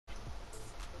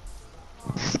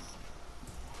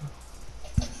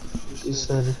She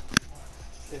said,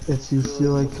 if you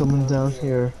feel like coming down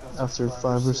here after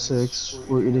 5 or 6,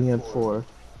 we're eating at 4.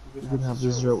 You can have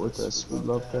dessert with us. We'd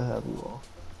love to have you all.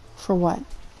 For what?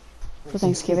 For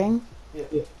Thanksgiving? Yeah.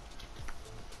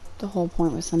 The whole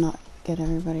point was to not get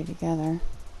everybody together.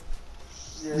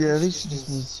 Yeah, I think she just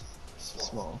needs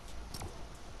small.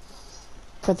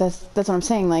 But that's what I'm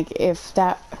saying. Like, if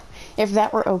that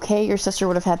were okay, your sister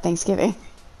would have had Thanksgiving.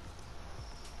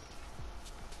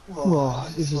 Well,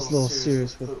 it's just a little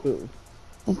serious with Boo.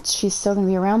 And she's still gonna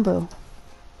be around Boo.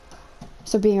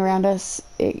 So being around us,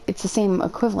 it's the same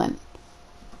equivalent.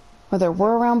 Whether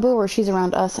we're around Boo or she's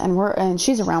around us and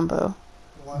she's around Boo.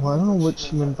 Well, I don't know what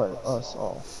she meant by us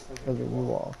all. Other than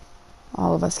you all.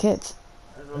 All of us kids.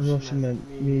 I don't know if she meant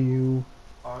me, you,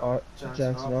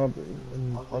 Jackson, Aubrey,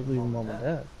 and probably your mom and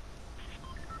dad.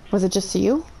 Was it just to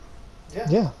you?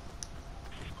 Yeah.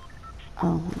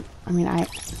 Oh, I mean,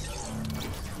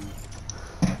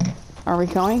 Are we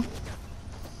going?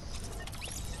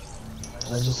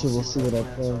 I just said we'll see what our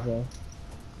plans are.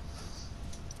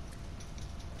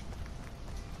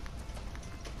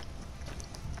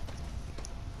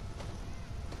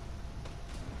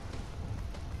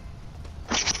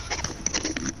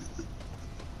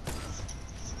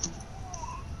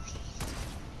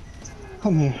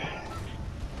 Come here.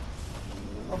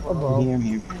 I'm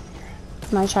here.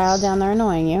 Is my child down there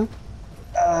annoying you?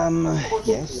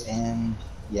 Yes, and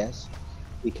yes.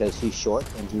 Because he's short,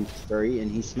 and he's furry,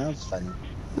 and he smells funny.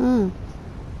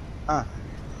 Huh.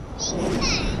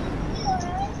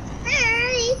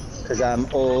 Because I'm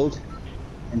old,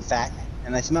 and fat,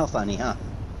 and I smell funny, huh?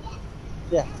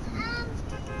 Yeah.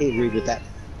 He agreed with that.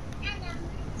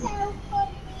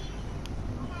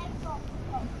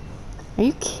 Are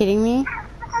you kidding me?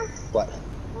 What?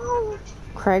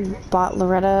 Craig bought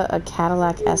Loretta a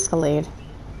Cadillac Escalade.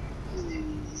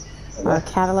 Or a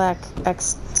Cadillac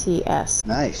XTS.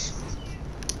 Nice.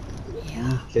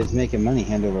 Yeah. Kids making money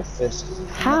hand over fist.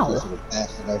 How? That's the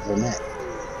best I've ever met.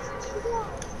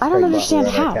 I don't understand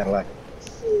Craig bought how. Cadillac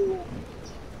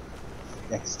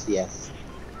XTS.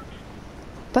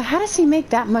 But how does he make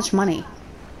that much money?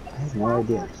 I have no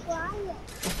idea. I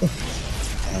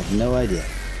have no idea.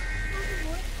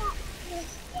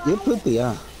 You're poopy,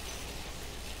 huh?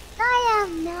 I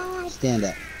am not. Stand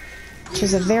up.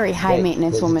 She's a very high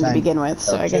maintenance there's woman to time. begin with,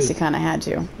 so Oh, I guess true. he kind of had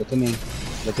to. Look at me.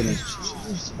 Look at me.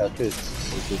 Tell the truth.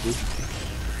 Are you poopy?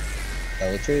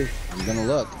 Tell the truth. I'm gonna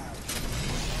look.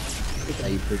 Are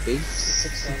you poopy?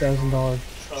 $60,000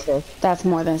 truck. That's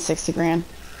more than 60 grand.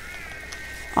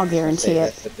 I'll guarantee Say it.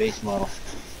 that's the base model.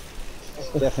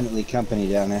 Definitely company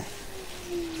down there.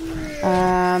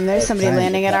 There's somebody time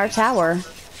landing to at our pass. tower.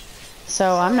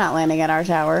 So I'm not landing at our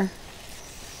tower.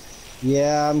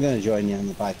 Yeah, I'm gonna join you on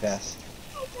the bypass.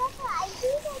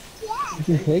 You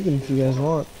can take him if you guys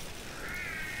want.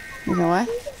 You know what?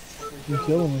 You can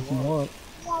kill him if you want.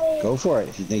 Go for it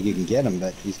if you think you can get him,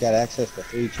 but he's got access to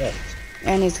 3 chests.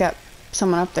 And he's got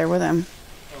someone up there with him.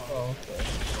 Oh, okay.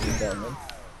 You got him.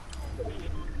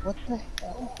 What the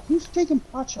hell? Who's taking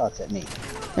pot shots at me?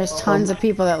 There's tons of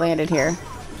people that landed here.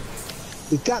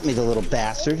 You got me, the little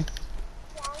bastard.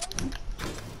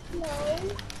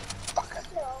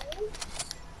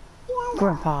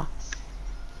 Grandpa.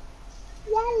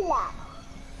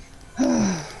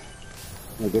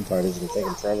 The good part is it'll take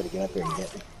him forever to get up here and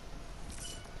get me.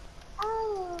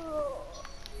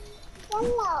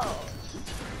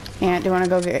 Aunt, do you want to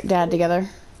go get Dad together?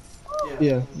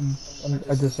 Yeah,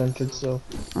 I just entered, so.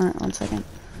 Alright, 1 second.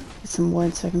 Get some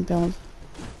wood so I can build.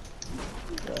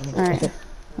 Alright,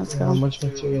 let's I don't have go. much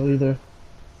material either.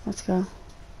 Let's go.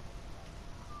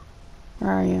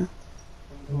 Where are you?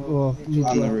 Well, you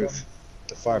On the too. roof.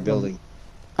 The far building.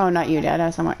 Oh, not you, Dad. I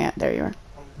was somewhere. Aunt, there you are.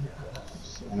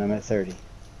 And I'm at 30.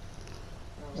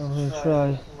 I'm gonna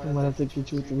try. I might have to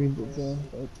get you with the reboot van,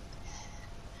 but.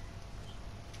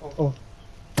 Oh,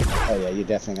 Oh yeah, you're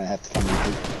definitely gonna have to come with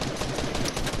me.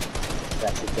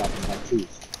 That's your job in my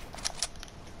teeth.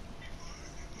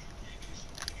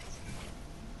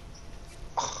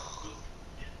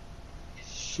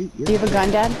 Shoot, Do you have a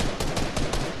gun, Dad?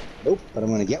 Nope, but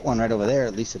I'm gonna get one right over there.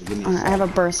 At least it'll give me. I have a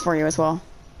burst for you as well.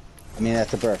 I mean,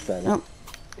 that's a burst, right? Oh.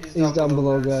 he's down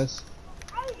below, guys.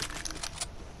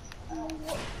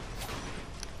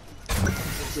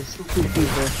 There's 2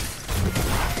 people.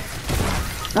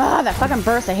 Ah, that fucking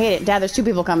burst. I hate it. Dad, there's 2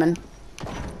 people coming.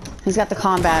 He's got the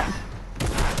combat.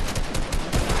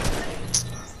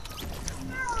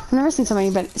 I've never seen so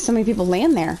many people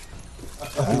land there.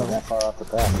 I know that far off the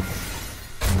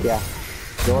path. Yeah.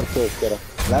 Door closed, kiddo.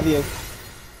 Love you.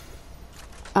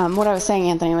 What I was saying,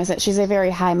 Anthony, was that she's a very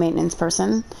high maintenance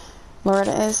person.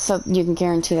 Loretta is, so you can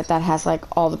guarantee that that has like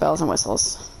all the bells and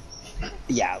whistles.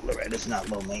 Yeah, Loretta's not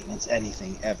low maintenance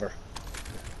anything ever.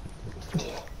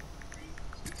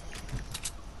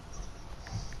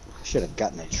 Should have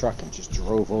gotten a truck and just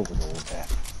drove over the old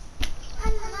bat.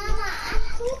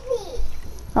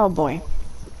 Oh boy.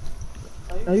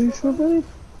 Are you sure, buddy?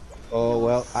 Oh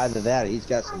well, either that or he's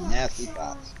got some nasty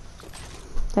pops.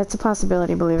 That's a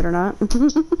possibility, believe it or not.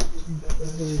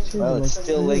 Well, it's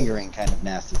still lingering kind of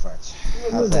nasty farts.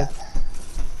 How's that?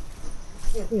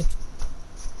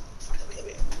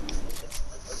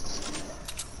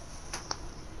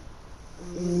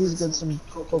 He's got some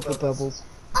cocoa pebbles.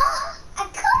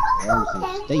 There's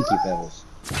some stinky pebbles.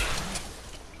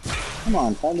 Come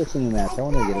on, find this in the match. I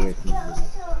want to get away from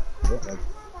you.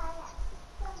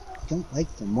 Don't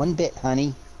like them one bit,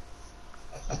 honey.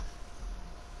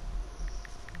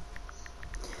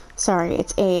 Sorry,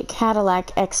 it's a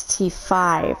Cadillac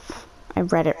XT5. I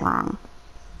read it wrong.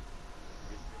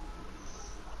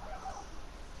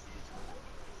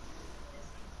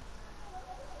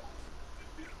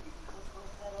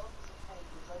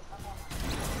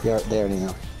 They already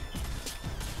know.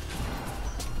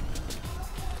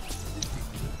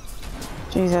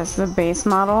 Jesus, the base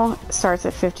model starts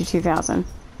at 52,000.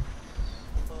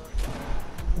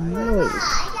 Nice.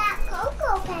 I got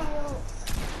cocoa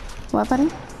pebbles. What, buddy?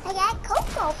 I got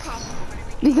cocoa pebbles.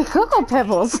 You got Cocoa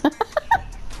Pebbles.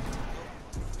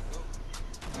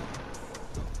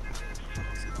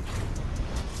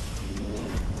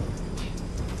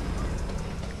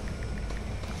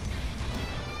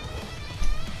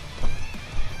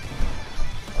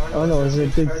 I don't know, is there a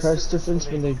big price difference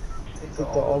when they take the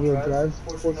all-wheel drive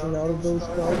portion out of those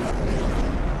cars?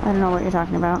 I don't know what you're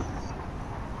talking about.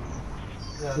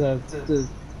 The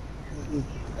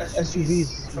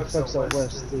SUVs and trucks out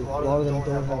west, a lot of them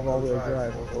don't have all-wheel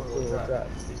drive or four-wheel drive.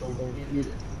 They don't need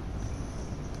it.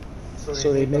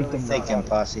 So they make them Thinking,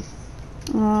 posse.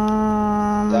 Do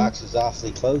Doc's is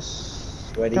awfully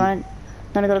close. Sweaty. you want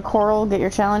to go to Coral, get your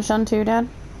challenge done too, Dad?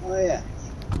 Oh yeah.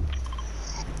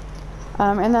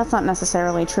 And that's not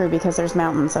necessarily true because there's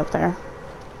mountains up there.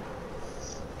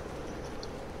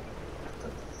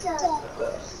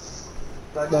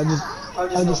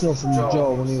 I just know from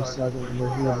Joe when he was talking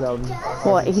where he was out in...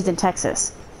 Well, he's in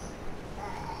Texas.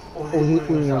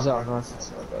 when he was out in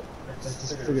Arkansas, but I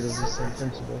just figured it was the same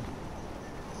principle.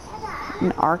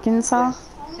 In Arkansas?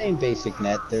 Same basic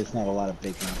net. There's not a lot of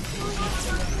big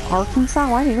ones. Arkansas?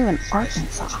 Why do you live in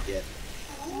Arkansas?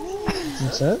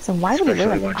 What's that? So why would you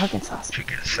live in Arkansas? To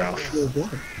get south. Really good.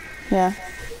 Yeah.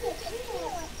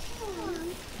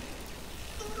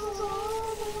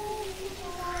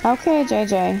 Okay,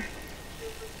 JJ.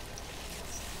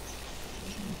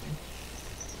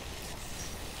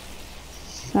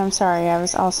 I'm sorry, I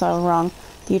was also wrong.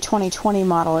 The 2020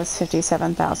 model is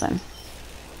 57,000.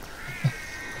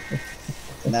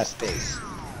 And that's base.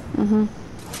 Mm-hmm.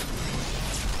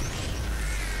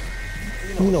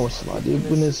 You know it's a lot, dude.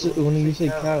 When you say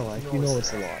Cadillac, you know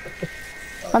it's a lot.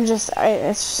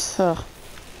 It's, ugh.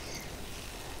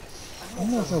 I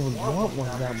don't know if I would want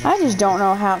one that much. I just don't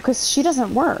know how, because she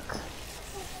doesn't work.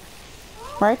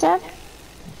 Right, Dad?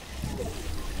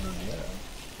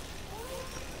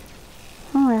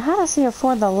 Oh, how does he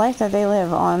afford the life that they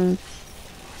live on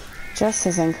just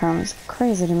his income? It's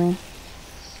crazy to me.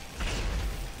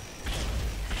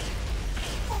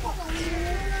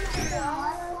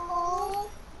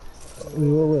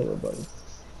 You were later, buddy.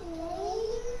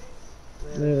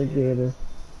 Later, Gator.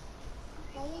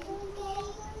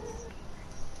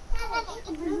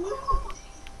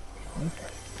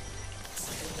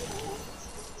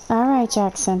 All right,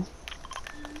 Jackson.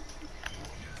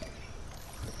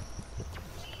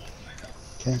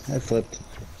 Okay, I flipped.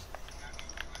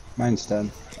 Mine's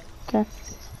done. Okay.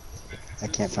 I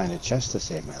can't find a chest to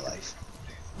save my life.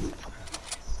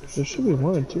 There should be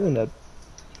one or two in that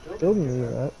building that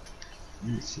you're at.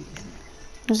 Let me see.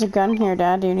 There's a gun here,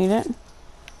 Dad. Do you need it?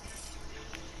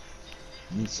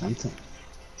 I need something.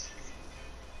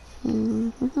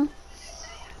 Mm-hmm.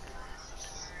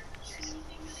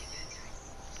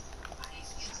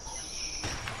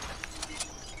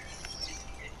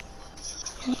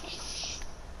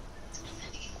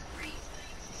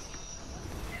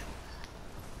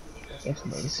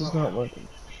 This is not working.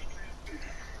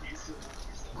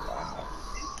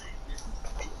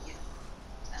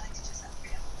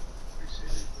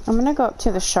 I'm gonna go up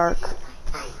to the shark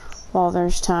while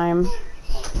there's time.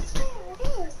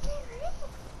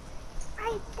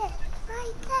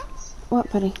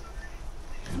 What, buddy?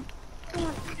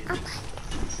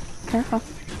 Careful.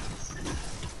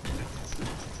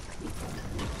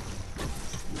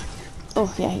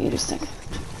 Oh, yeah, you just stick.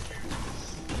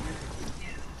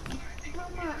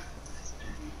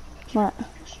 What?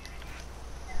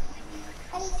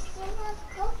 I still have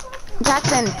cocoa pens.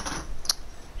 Jackson!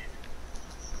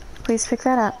 Please pick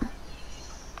that up.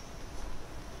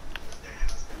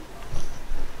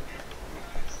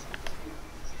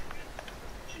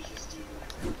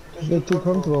 Don't get too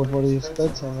comfortable, buddy. It's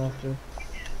bedtime after.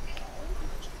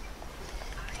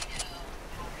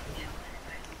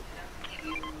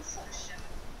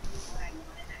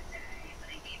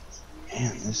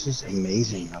 Man, this is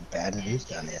amazing how bad it is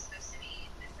down here.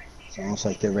 It's almost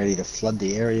like they're ready to flood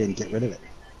the area and get rid of it.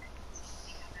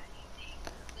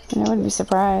 I wouldn't be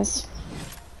surprised.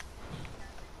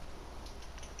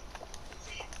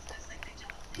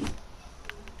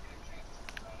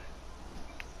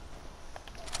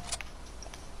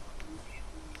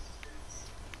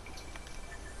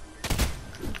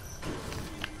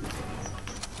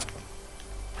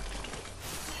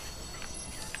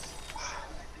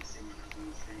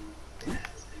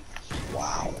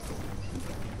 Wow.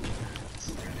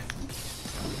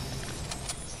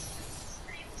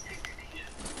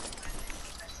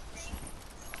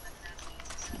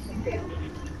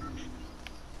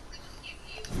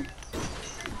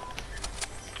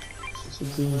 So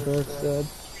being Barrett's dead.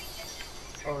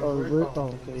 Oh, we're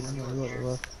okay. No, you already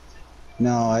left.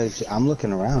 No, I'm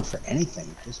looking around for anything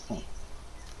at this point.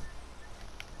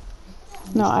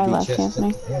 No, I Be left, just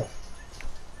Anthony. up there.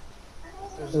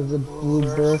 There's a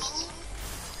blue burst.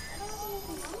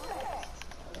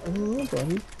 I don't know,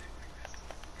 buddy.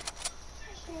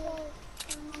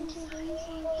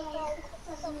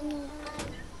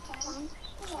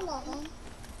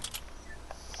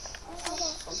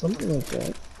 Something like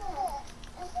that.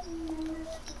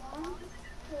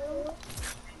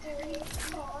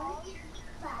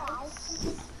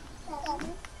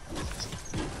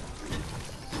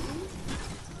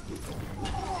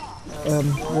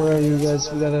 Where are you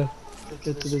guys? We gotta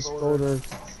get to this boat or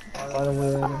find a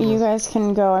way out of You here. guys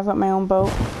can go. I've got my own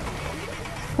boat.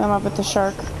 I'm up at the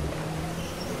shark.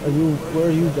 Where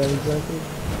are you guys exactly?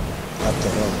 Up the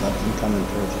hill, but I'm coming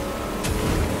towards you.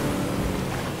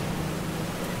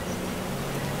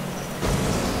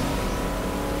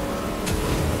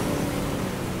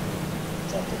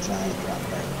 It's at the giant rock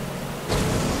there.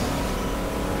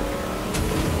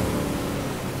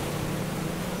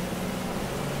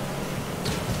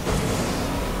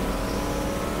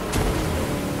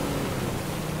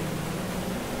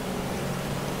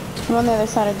 I'm on the other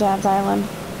side of Dad's Island.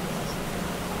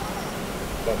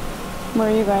 Where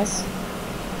are you guys?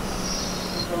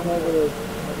 I'm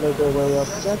gonna go way up.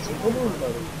 Jackson, come on,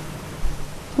 buddy.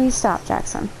 Please stop,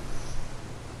 Jackson.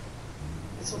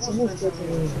 It's almost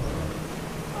getting.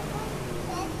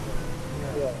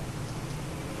 Yeah.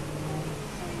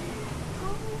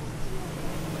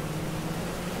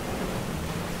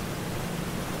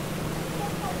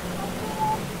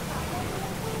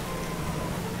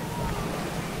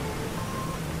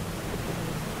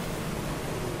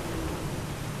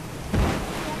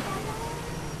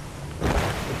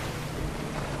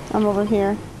 I'm over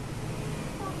here.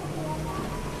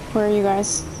 Where are you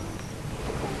guys?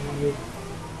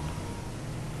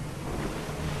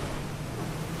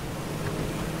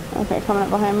 Okay, coming up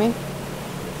behind me.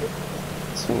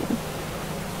 Sweet.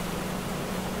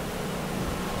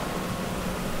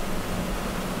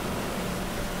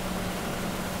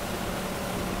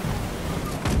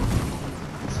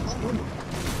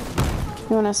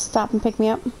 You wanna stop and pick me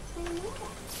up?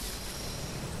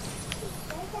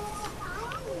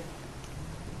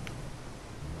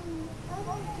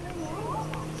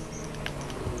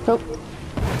 Oh.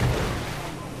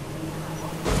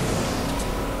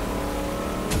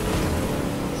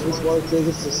 Is this why it takes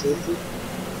us to safety?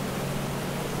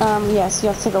 Yes, you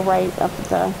have to take a right up at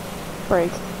the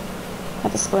break.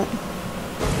 At the split.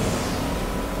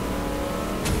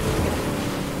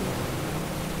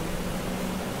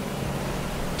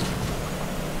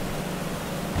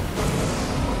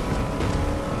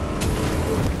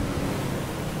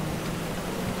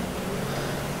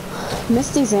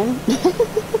 Misty's in.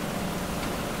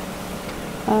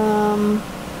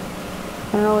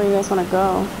 I don't know where you guys want to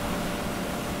go.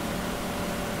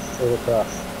 Straight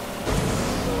across.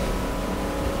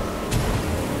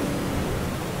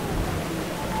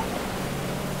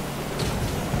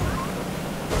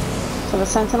 So the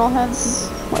Sentinel heads?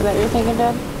 What, that you're thinking,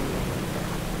 Dad?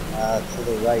 To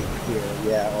the right here,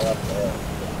 yeah, or up there.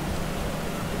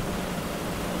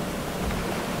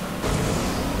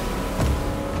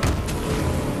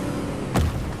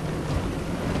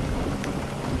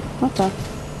 What the?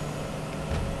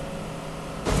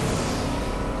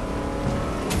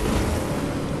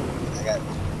 I got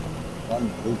one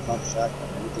blue pump shotgun,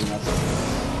 everything else is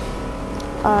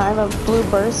I have a blue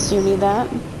burst. You need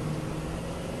that? No.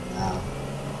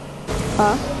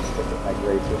 Huh? Stick with my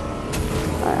gray too.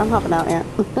 Alright, I'm hopping out, yeah.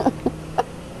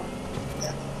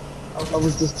 I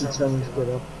was just determined to get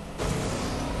up.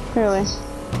 Clearly.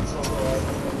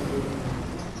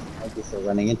 I guess they're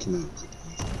running into me.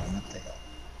 Going up the hill.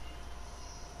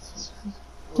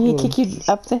 Did he kick you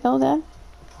up the hill, Dad?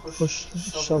 Push,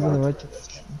 shove in the right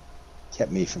direction.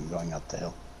 Kept me from going up the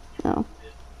hill. No.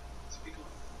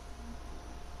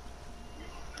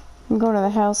 I'm going to the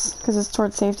house because it's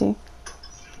towards safety.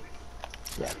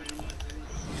 Yeah.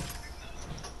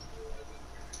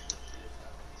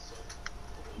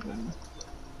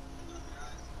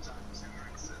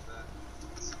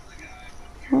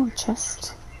 Oh,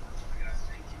 chest.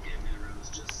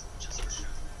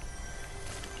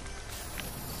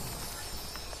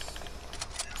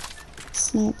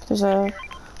 Snipe. There's a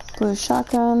blue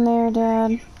shotgun there,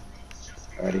 Dad.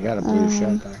 I already got a blue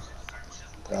shotgun.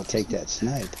 But I'll take that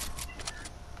snipe.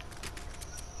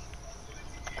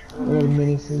 I got a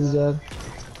mini for you, Dad.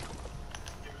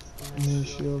 Mini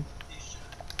shield.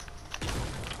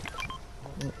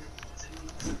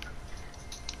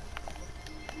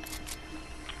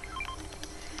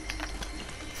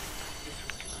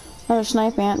 Another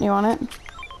snipe, Ant. You want it?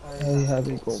 I have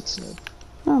a gold snip.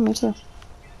 Oh, me too.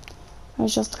 I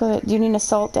was just gonna. Do you need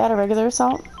assault, Dad? A regular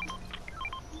assault?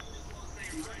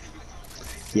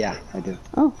 Yeah, I do.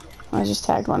 Oh, I just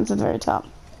tagged one to the very top.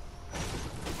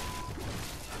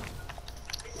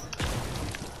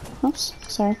 Oops,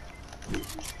 sorry.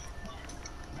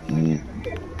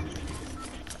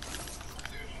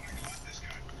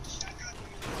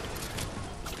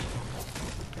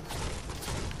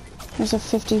 There's a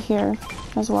 50 here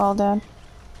as well, Dad.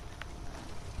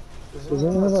 Does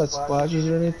anyone have like splashes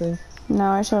or anything?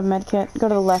 No, I should have a med kit. Go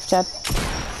to the left, Dad.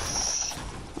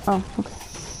 Oh, okay.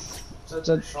 Is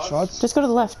that shots? Just go to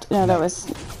the left. No, that was...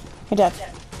 Hey, Dad.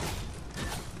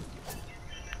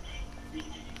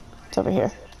 It's over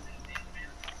here.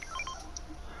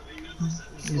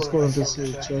 Let's go into this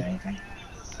here, check.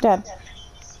 Dad,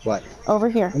 What? over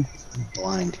here. I'm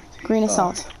blind. Green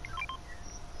assault.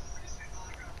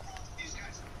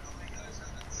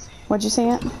 What'd you say,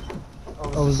 Aunt?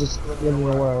 I was just letting you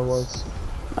know where I was.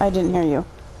 I didn't hear you.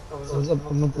 I was up,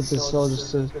 I'm up with this cell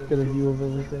just to get a view of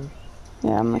everything.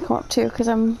 Yeah, I'm gonna come up too, because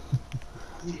I'll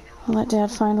let Dad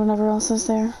find whenever else is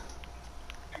there.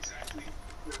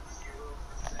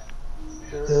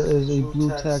 There is a blue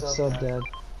tack sub, Dad.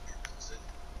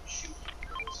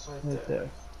 Right there.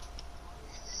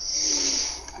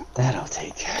 That I'll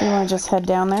take. Do you want to just head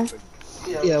down there?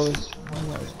 Yeah, it was.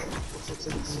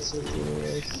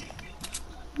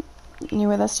 You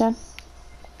with us, Dad?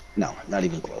 No, not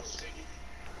even close.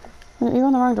 You're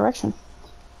in the wrong direction.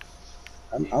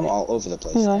 I'm all over the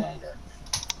place. Anyway.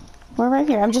 We're right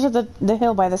here. I'm just at the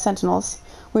hill by the sentinels.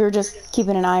 We were just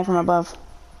keeping an eye from above.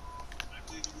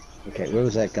 Okay, where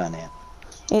was that gun at?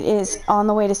 It is on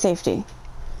the way to safety.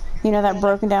 You know that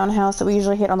broken down house that we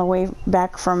usually hit on the way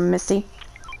back from Misty?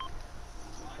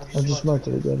 I just marked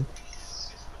it again.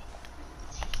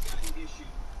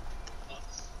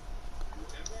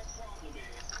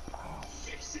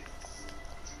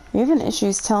 You having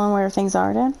issues telling where things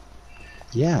are, Dad?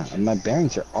 Yeah, and my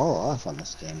bearings are all off on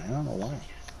this game. I don't know why.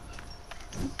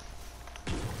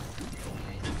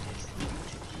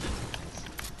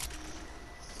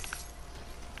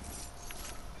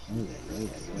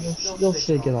 You'll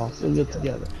shake it off. You'll get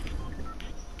together.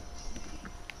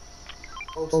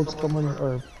 Boats coming,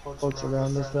 or boats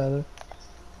around us, rather.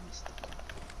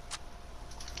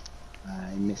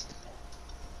 I missed it.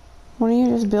 Why don't you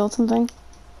just build something?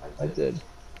 I did.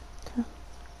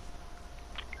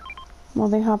 Well,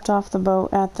 they hopped off the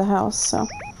boat at the house, so.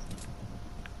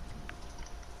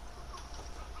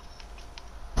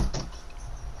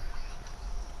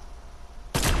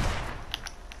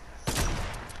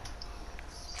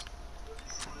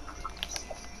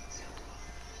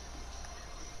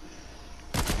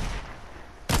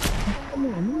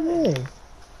 Come on, no way.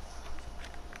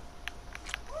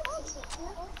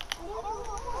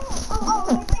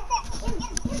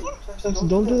 Jackson,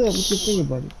 don't do that with your finger,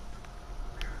 buddy.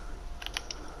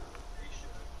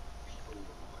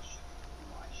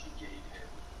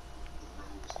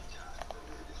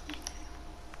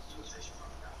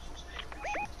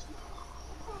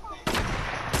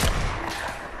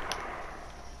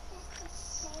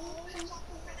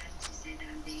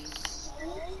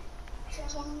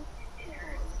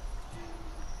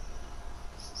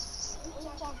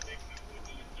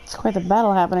 It's quite the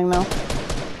battle happening, though.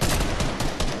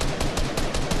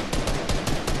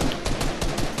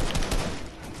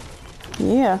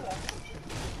 Yeah.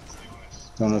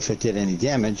 Don't know if it did any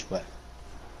damage, but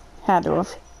Had to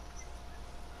have.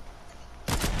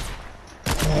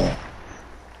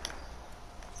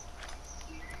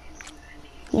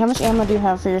 How much ammo do you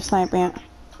have for your snipe, Ant?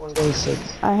 26.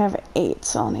 I have 8,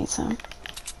 so I'll need some.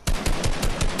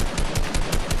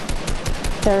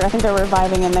 I think they're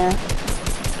reviving in there.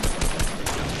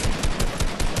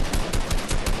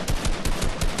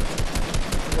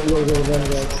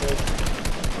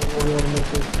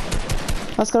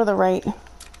 Let's go to the right.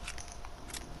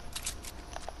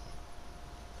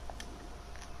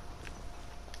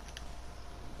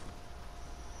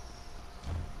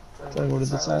 Try to go to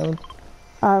this island.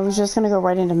 I was just gonna go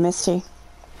right into Misty.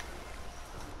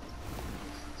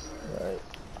 Right.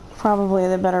 Probably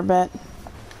the better bet.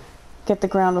 Get the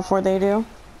ground before they do.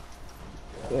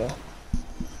 Yeah.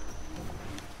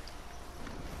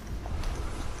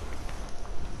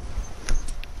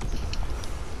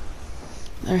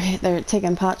 They're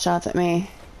taking pot shots at me.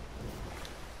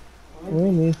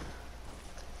 Really?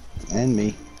 and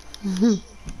me.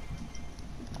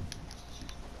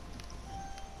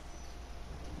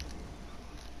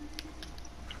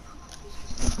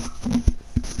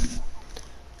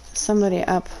 Somebody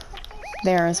up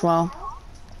there as well.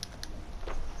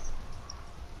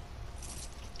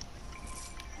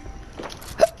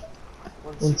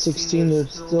 One 16.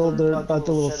 They're about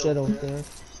the little shed over there.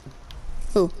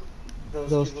 Who?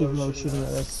 Those people that were shooting at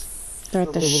us. They're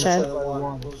at the They were shed by the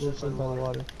water. They were shed by the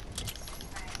water.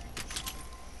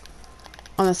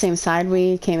 on the same side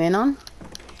we came in on.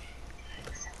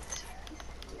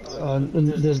 And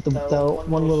there's that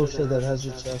one little shed that has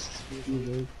your chest.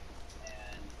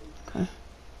 Okay.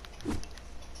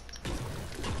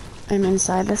 I'm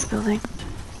inside this building.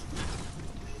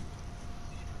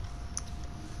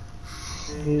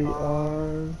 We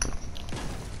are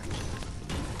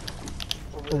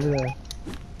over there.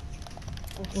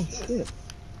 Oh shit!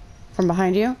 From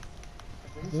behind you?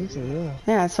 I think so, yeah.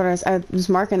 Yeah, that's what I was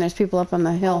marking. There's people up on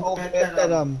the hill. Oh,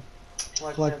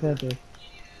 that Black Panther.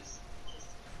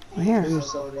 Here.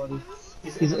 He's somebody.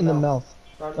 He's in the mouth.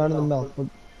 Not in the mouth, but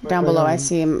Down below, I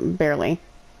see him barely.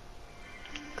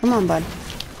 Come on, bud.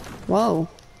 Whoa.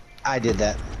 I did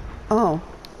that. Oh.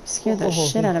 Scared the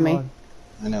shit out of me.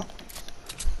 I know.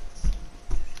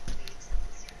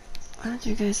 Why don't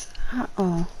you guys...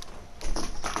 Oh.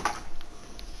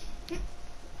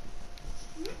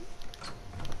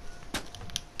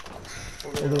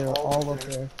 They're all up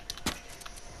there.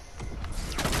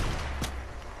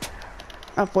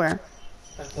 Up where?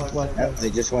 That's Black Yep, Panther. they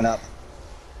just went up.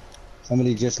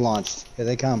 Somebody just launched. Here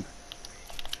they come.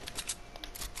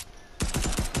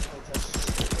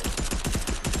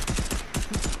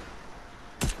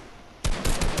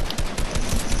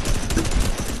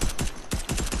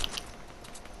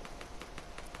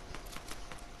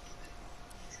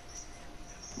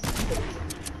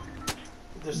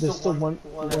 There's still one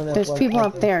at There's Black people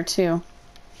Panther. up there, too.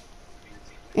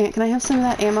 Aunt, can I have some of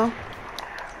that ammo?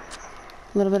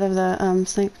 A little bit of the,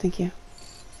 snipe? Thank you.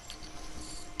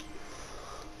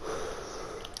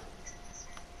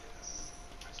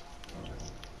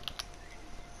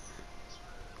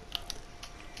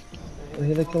 And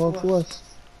here they come up to us.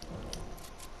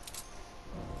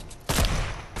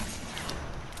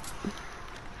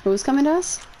 Who's coming to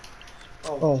us?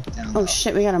 Oh, Down Oh low.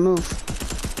 shit, we gotta move.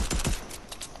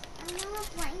 I'm on a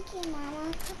blanket,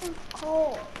 Mama, because I'm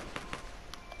cold.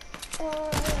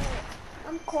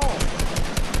 I'm cold.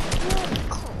 You're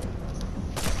cold.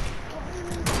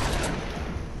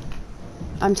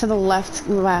 I'm to the left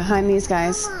behind these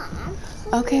guys. Mama, I'm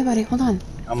cold. Okay, buddy, hold on.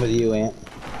 I'm with you, Aunt.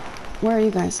 Where are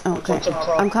you guys? Oh, okay. What's up,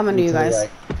 Carl? I'm coming to you the guys. right.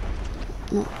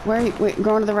 No, where are you? Wait,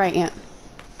 going to the right, Aunt.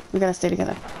 We gotta stay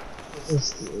together.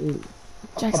 it's,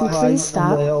 Jackson, up high please on the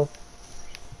stop. hill.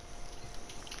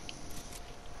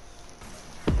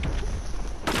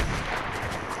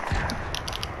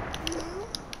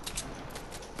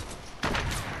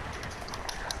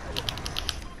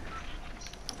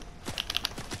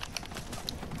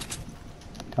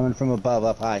 Coming from above,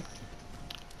 up high.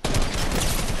 He's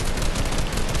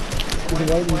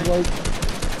right, he's right.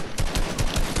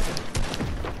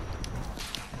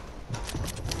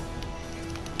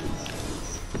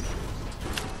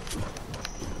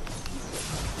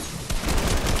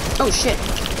 Oh shit.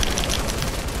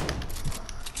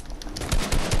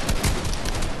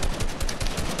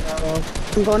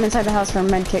 I'm going inside the house for a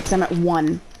med kit 'cause I'm at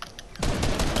 1.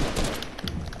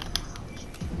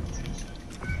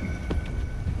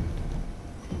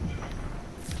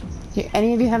 Do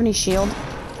any of you have any shield?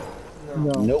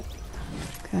 No. Nope.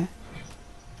 Okay.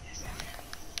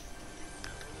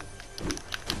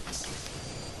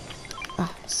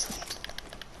 Ah, sweet.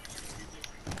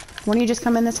 When you just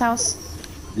come in this house?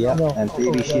 Yep, No. and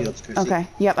baby Oh, shields, Chrissy. Okay.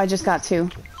 Yep, I just got 2.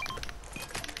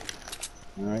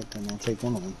 Alright, then I'll take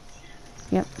one of them.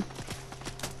 Yep.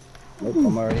 Nope,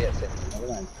 I'm already at 50.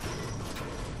 Never mind.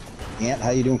 Ant,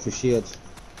 how you doing for shields?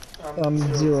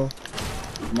 0.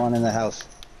 Come on in the house.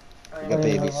 We got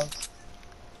babies.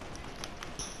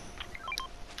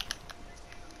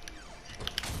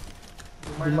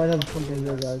 We might have something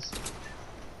here, guys.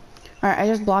 Alright, I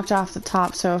just blocked off the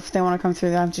top, so if they want to come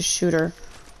through, they'll have to shoot or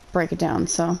break it down,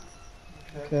 so.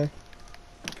 Okay.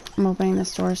 I'm opening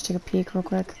this door to take a peek real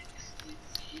quick.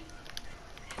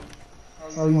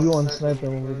 How are you on sniper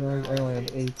when I only have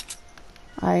 8?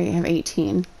 I have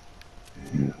 18.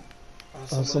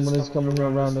 Someone is coming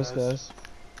around us, guys.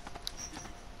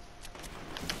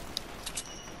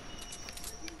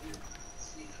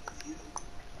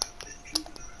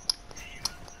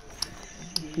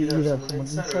 You have someone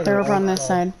inside They're or over on this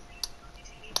outside? side.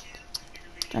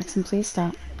 Jackson, please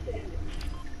stop.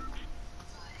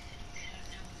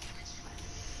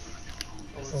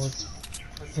 Oh, it's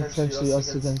potentially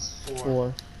us against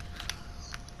 4.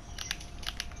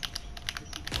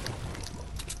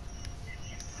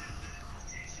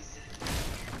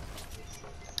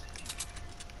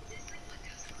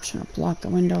 I'm trying to block the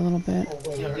window a little bit.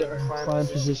 Prime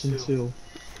position 2.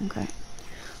 Okay.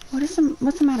 What's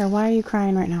the matter? Why are you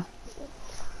crying right now?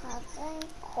 I'm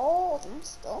cold. I'm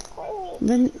still cold.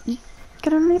 Then you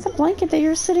get underneath the blanket that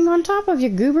you're sitting on top of, you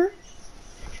goober.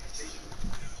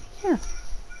 Here.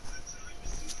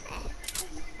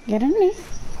 Get underneath.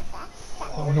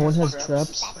 No one has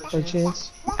traps by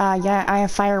chance? Yeah, I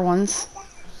have fire ones.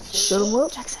 Set them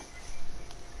up. Jackson.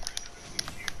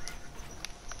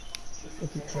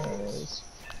 If you tries.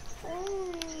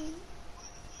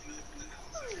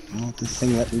 Oh, this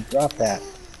thing let me drop that.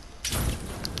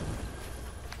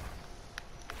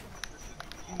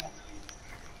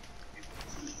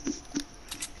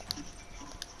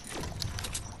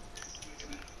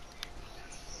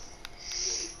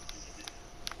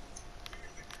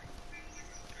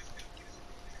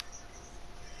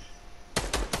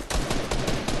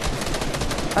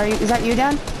 Is that you,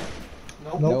 Dad?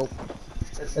 Nope.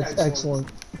 That's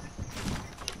excellent.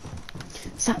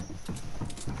 Stop.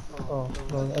 Oh,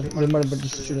 no, they might have been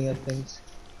just shooting at things.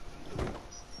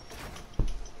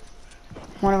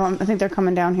 One of them, I think they're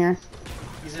coming down here.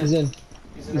 He's in.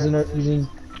 He's in.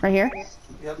 Right here?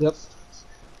 Yep.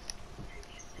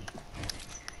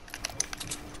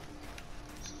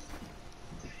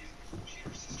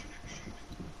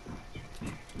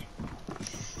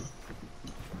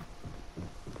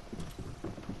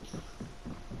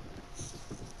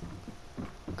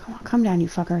 Come down, you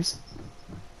fuckers.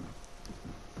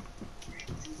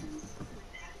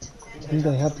 I think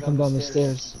they have to come down the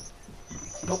stairs.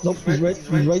 Nope, he's right.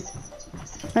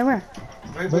 Right where?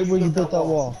 Right where you built that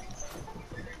wall.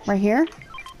 Right here?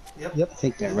 I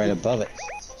think they're right above it.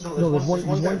 No, there's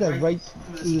one guy right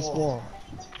through this wall.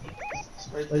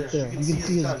 Right there. You can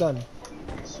see his gun.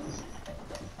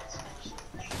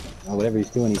 Oh, whatever he's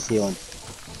doing, he's healing.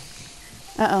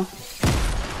 Uh-oh.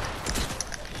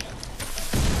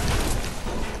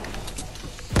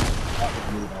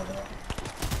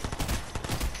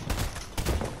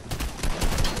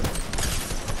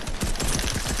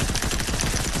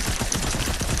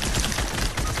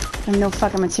 I have no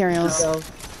fucking materials. No,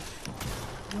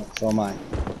 so am I.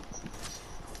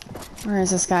 Where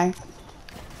is this guy?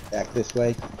 Back this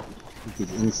way. I think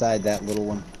he's inside that little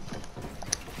one.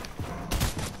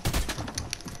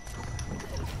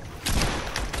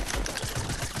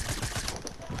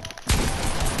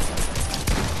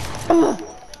 Ugh.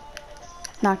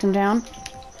 Knocked him down.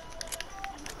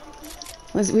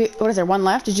 What is there, one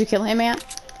left? Did you kill him, Ant?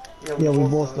 Yeah, we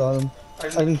both got him. I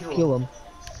didn't kill him.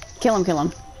 Kill him, kill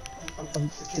him. I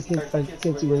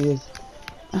can't see where he is.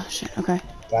 Oh shit, okay.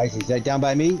 Guys, he's right down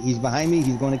by me. He's behind me.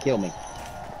 He's going to kill me.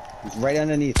 He's right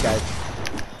underneath, guys.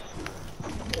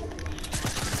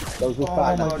 Those with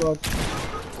 5. Oh my god.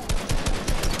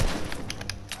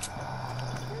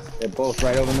 They're both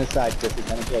right over on this side, Chris. They're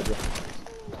gonna kill you.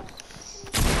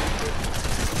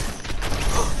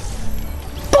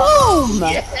 Boom!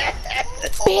 Yes!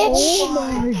 Bitch! Oh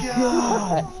my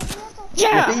god!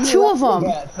 Yeah, 2 of them!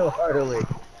 Yeah, so heartily.